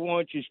guy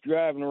wants you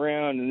driving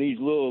around in these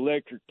little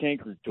electric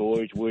tinker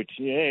toys, which,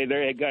 hey,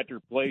 they got their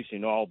place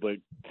and all, but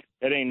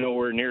that ain't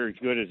nowhere near as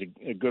good as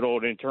a good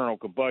old internal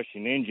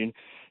combustion engine.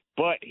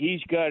 But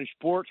he's got a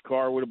sports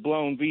car with a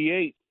blown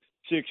V8,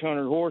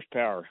 600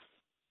 horsepower.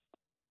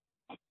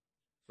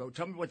 So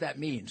tell me what that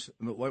means.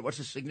 What's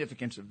the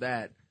significance of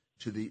that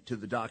to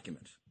the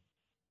documents?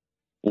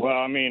 Well,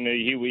 I mean,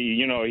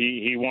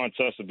 he wants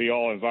us to be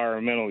all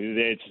environmental.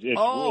 It's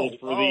rules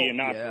for thee and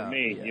not for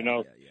me.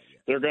 Yeah.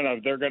 They're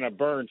gonna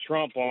burn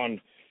Trump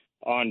on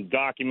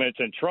documents,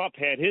 and Trump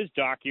had his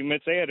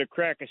documents. They had to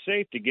crack a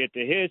safe to get to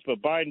his,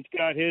 but Biden's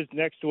got his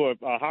next to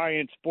a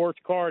high-end sports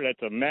car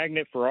that's a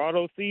magnet for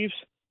auto thieves.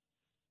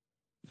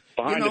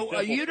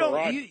 You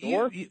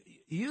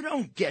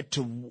don't get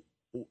to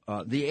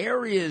the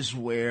areas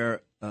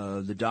where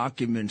the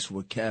documents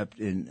were kept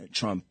in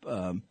Trump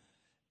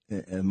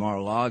in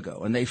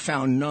Mar-a-Lago, and they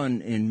found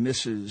none in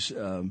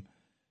Mrs.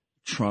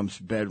 Trump's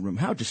bedroom.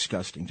 How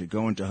disgusting to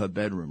go into her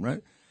bedroom,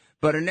 right?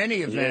 But in any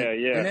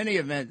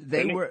event,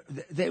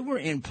 they were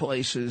in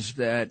places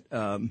that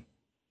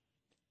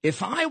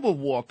if I were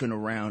walking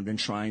around and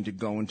trying to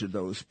go into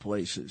those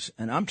places,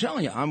 and I'm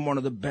telling you, I'm one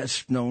of the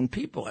best known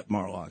people at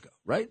Mar-a-Lago,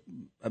 right?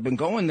 I've been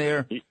going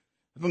there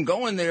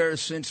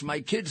since my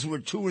kids were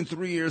 2 and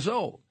 3 years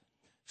old.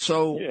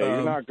 So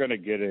you're not going to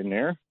get in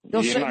there.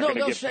 They'll say,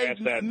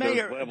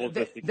 Mayor,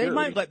 they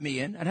might let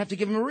me in. I'd have to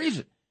give them a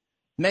reason.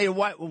 Mayor,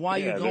 why are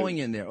you going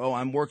in there? Oh,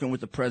 I'm working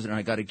with the president.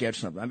 I got to get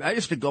something. I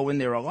used to go in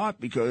there a lot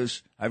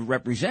because I've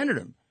represented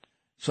him.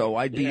 So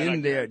I'd be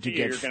in there to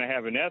get. You're going to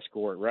have an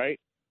escort, right?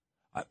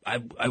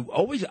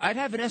 I'd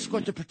have an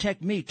escort to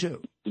protect me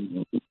too.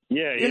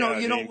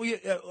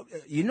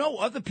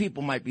 Other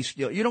people might be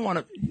stealing. You don't want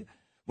to.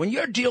 When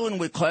you're dealing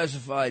with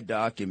classified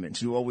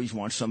documents, you always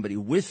want somebody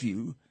with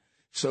you,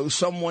 so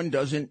someone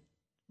doesn't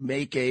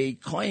make a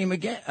claim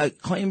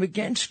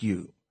against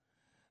you.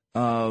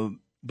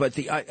 But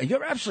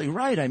you're absolutely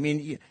right. I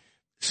mean,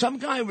 some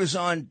guy was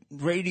on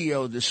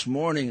radio this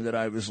morning that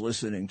I was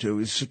listening to,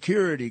 he's a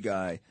security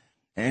guy,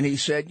 and he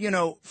said,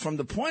 from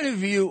the point of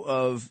view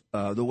of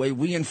the way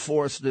we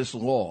enforce this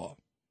law,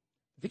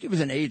 I think he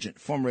was an agent,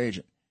 former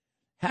agent,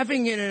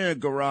 having it in a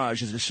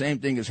garage is the same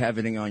thing as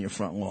having it on your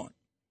front lawn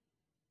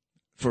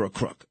for a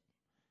crook,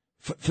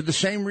 for the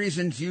same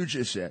reasons you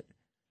just said.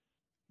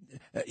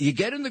 You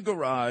get in the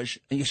garage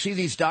and you see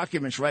these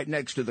documents right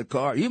next to the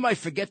car. You might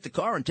forget the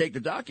car and take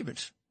the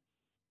documents.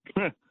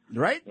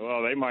 Right?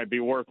 Well, they might be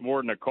worth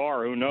more than a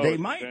car. Who knows? They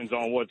might. Depends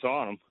on what's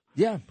on them.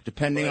 Yeah,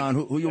 depending on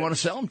who you want to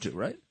sell them to,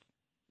 right?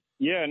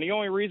 Yeah, and the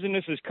only reason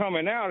this is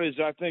coming out is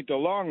I think the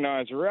long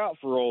knives are out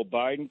for old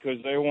Biden because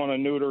they want to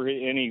neuter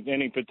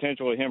any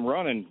potential of him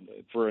running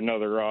for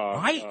another.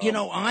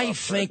 I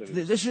think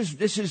this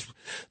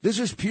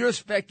is pure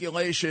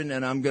speculation,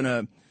 and I'm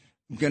gonna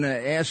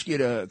ask you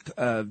to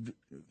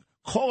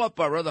call up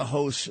our other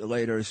hosts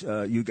later.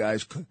 You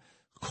guys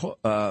call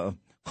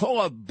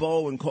up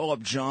Bo and call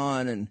up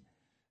John,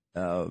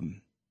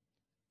 and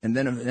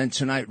then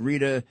tonight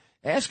Rita.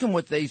 Ask them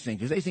what they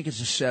think. If they think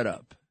it's a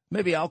setup,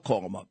 maybe I'll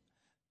call them up.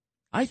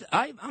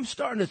 I'm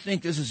starting to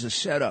think this is a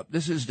setup.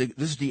 This is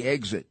the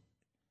exit.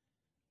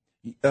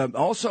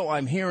 Also,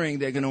 I'm hearing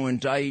they're going to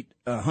indict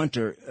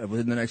Hunter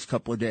within the next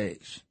couple of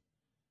days.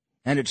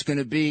 And it's going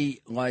to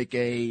be like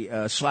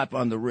a slap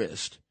on the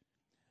wrist.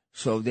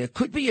 So there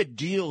could be a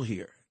deal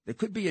here.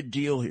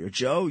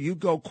 Joe, you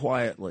go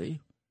quietly.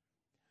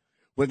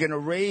 We're going to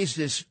raise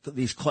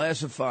these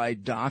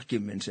classified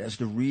documents as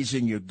the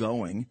reason you're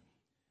going,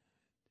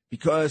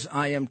 because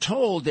I am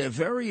told they're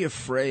very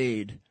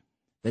afraid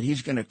that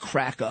he's going to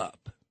crack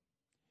up.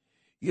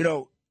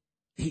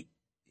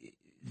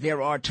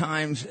 There are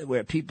times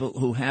where people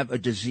who have a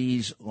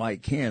disease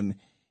like him,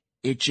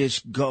 it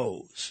just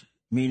goes,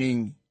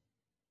 meaning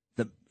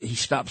he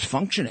stops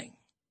functioning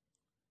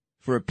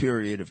for a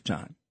period of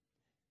time.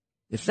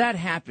 If that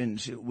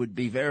happens, it would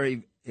be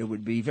very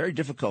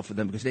difficult for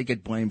them because they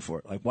get blamed for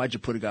it. Like, why'd you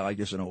put a guy like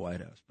this in a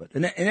White House? But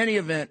in any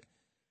event,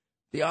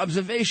 the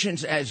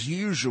observations, as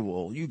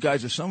usual, you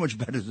guys are so much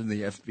better than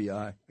the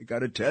FBI. I got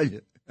to tell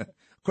you.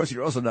 Of course,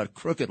 you're also not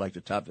crooked like the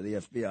top of the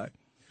FBI.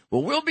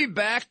 Well, we'll be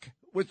back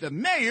with the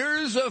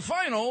mayor's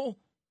final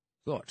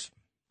thoughts.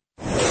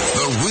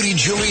 The Rudy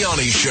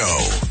Giuliani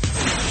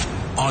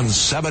Show. on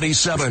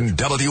 77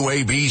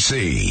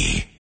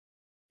 WABC.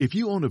 If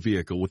you own a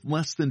vehicle with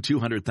less than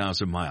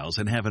 200,000 miles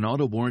and have an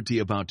auto warranty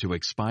about to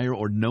expire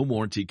or no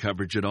warranty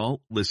coverage at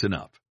all, listen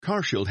up.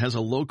 CarShield has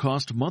a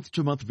low-cost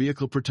month-to-month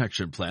vehicle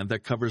protection plan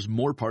that covers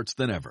more parts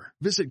than ever.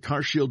 Visit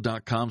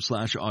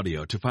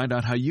carshield.com/audio to find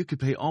out how you could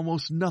pay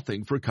almost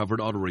nothing for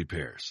covered auto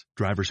repairs.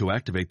 Drivers who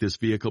activate this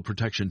vehicle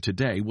protection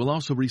today will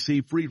also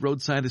receive free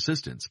roadside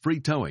assistance,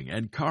 free towing,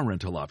 and car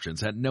rental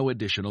options at no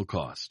additional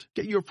cost.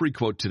 Get your free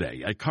quote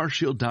today at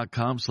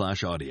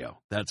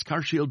carshield.com/audio. That's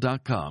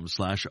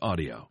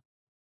carshield.com/audio.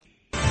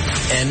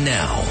 And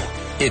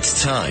now,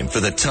 it's time for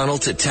the Tunnel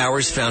to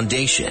Towers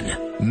Foundation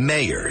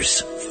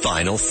Mayor's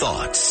Final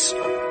Thoughts. This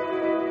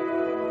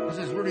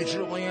is Rudy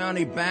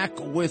Giuliani back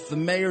with the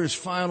Mayor's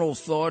Final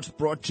Thoughts,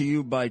 brought to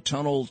you by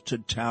Tunnel to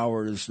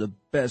Towers, the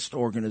best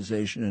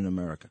organization in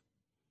America.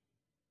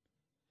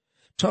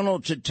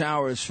 Tunnel to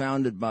Towers,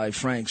 founded by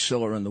Frank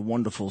Siller and the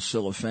wonderful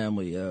Siller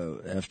family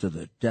after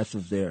the death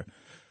of their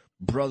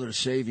brother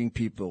saving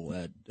people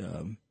at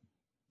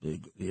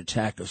the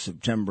attack of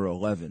September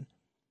 11,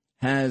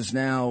 has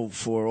now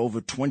for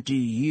over 20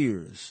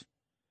 years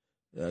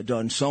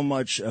done so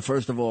much,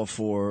 first of all,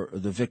 for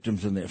the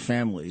victims and their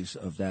families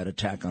of that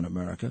attack on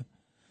America,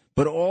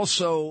 but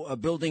also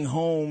building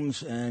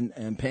homes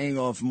and paying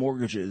off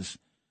mortgages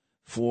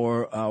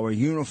for our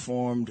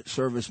uniformed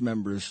service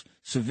members,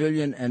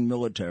 civilian and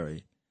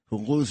military, who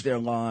lose their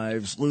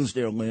lives, lose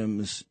their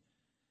limbs.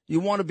 You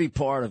want to be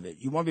part of it.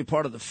 You want to be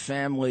part of the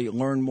family,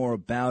 learn more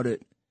about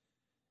it.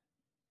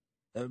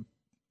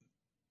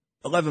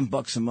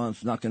 $11 a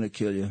month, not going to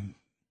kill you,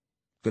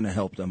 going to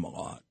help them a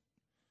lot.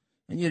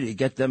 And you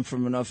get them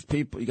from enough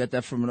people. You get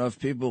that from enough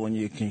people, and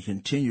you can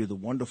continue the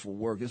wonderful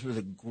work. This was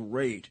a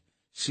great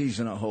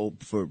season of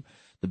hope, for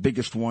the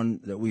biggest one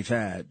that we've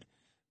had.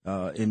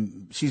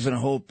 In Season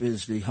of Hope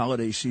is the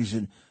holiday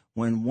season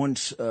when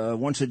once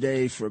a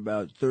day for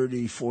about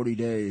 30, 40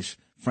 days,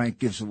 Frank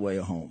gives away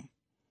a home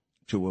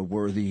to a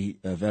worthy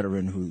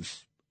veteran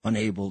who's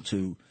unable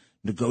to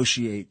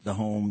negotiate the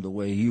home the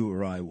way you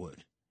or I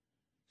would.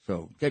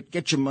 So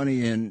get your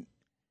money in.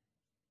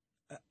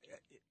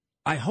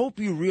 I hope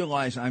you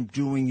realize I'm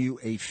doing you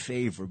a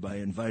favor by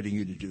inviting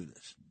you to do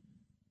this.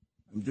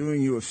 I'm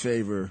doing you a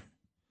favor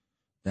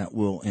that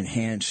will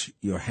enhance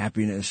your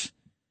happiness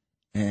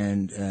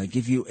and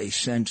give you a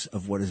sense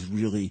of what is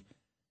really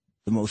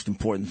the most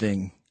important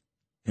thing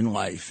in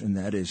life, and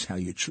that is how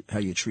you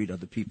treat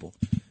other people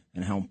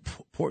and how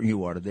important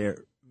you are to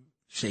their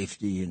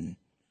safety and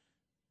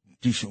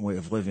decent way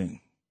of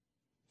living.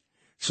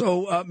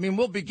 So,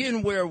 we'll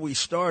begin where we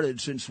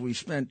started, since we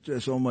spent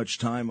so much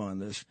time on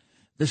this.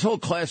 This whole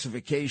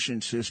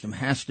classification system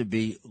has to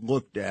be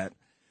looked at.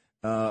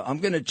 I'm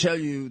going to tell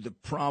you the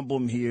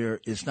problem here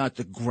is not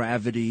the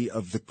gravity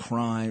of the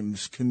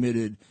crimes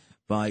committed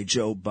by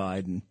Joe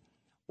Biden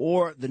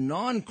or the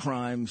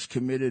non-crimes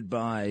committed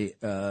by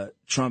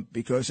Trump,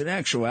 because in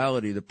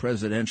actuality, the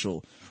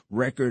Presidential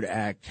Record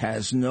Act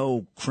has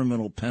no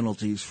criminal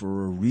penalties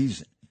for a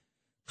reason.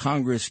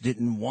 Congress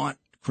didn't want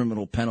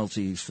criminal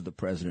penalties for the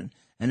president,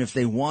 and if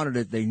they wanted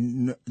it, they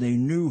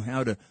knew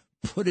how to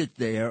put it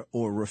there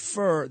or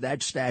refer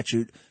that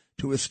statute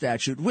to a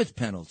statute with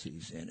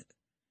penalties in it.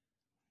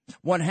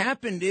 What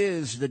happened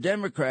is the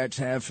Democrats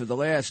have, for the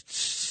last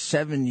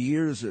 7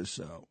 years or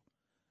so,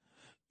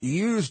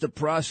 used the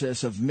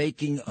process of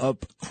making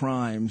up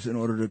crimes in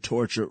order to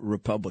torture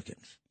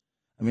Republicans.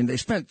 I mean, they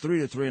spent 3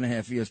 to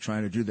 3.5 years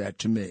trying to do that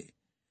to me.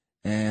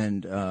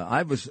 And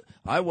I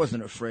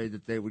wasn't afraid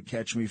that they would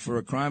catch me for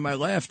a crime. I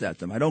laughed at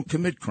them. I don't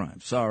commit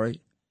crimes.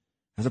 Sorry.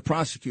 I was a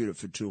prosecutor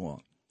for too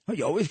long. Well,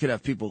 you always could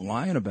have people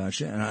lying about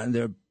you, and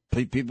there are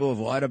people who have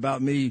lied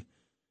about me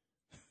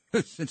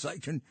since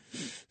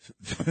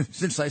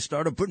I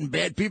started putting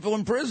bad people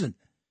in prison.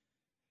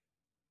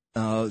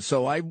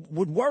 So I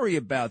would worry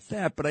about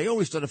that, but I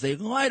always thought if they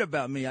lied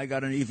about me, I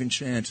got an even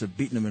chance of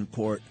beating them in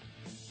court,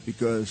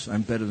 because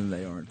I'm better than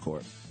they are in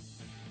court.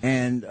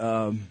 And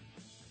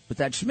but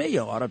that's me.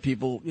 A lot of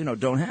people,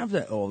 don't have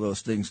all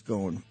those things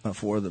going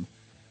for them.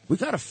 We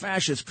got a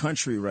fascist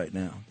country right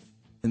now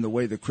in the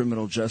way the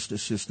criminal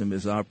justice system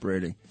is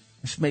operating.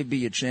 This may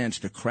be a chance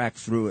to crack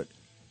through it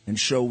and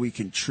show we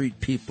can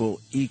treat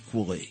people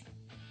equally.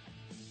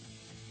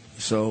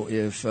 So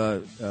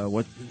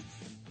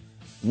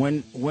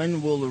when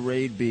will the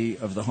raid be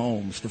of the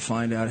homes to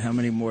find out how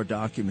many more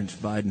documents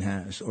Biden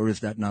has, or is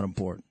that not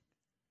important?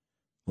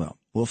 Well,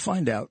 we'll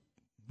find out.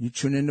 You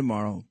tune in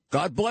tomorrow.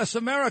 God bless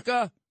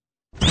America.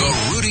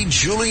 The Rudy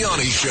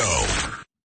Giuliani Show.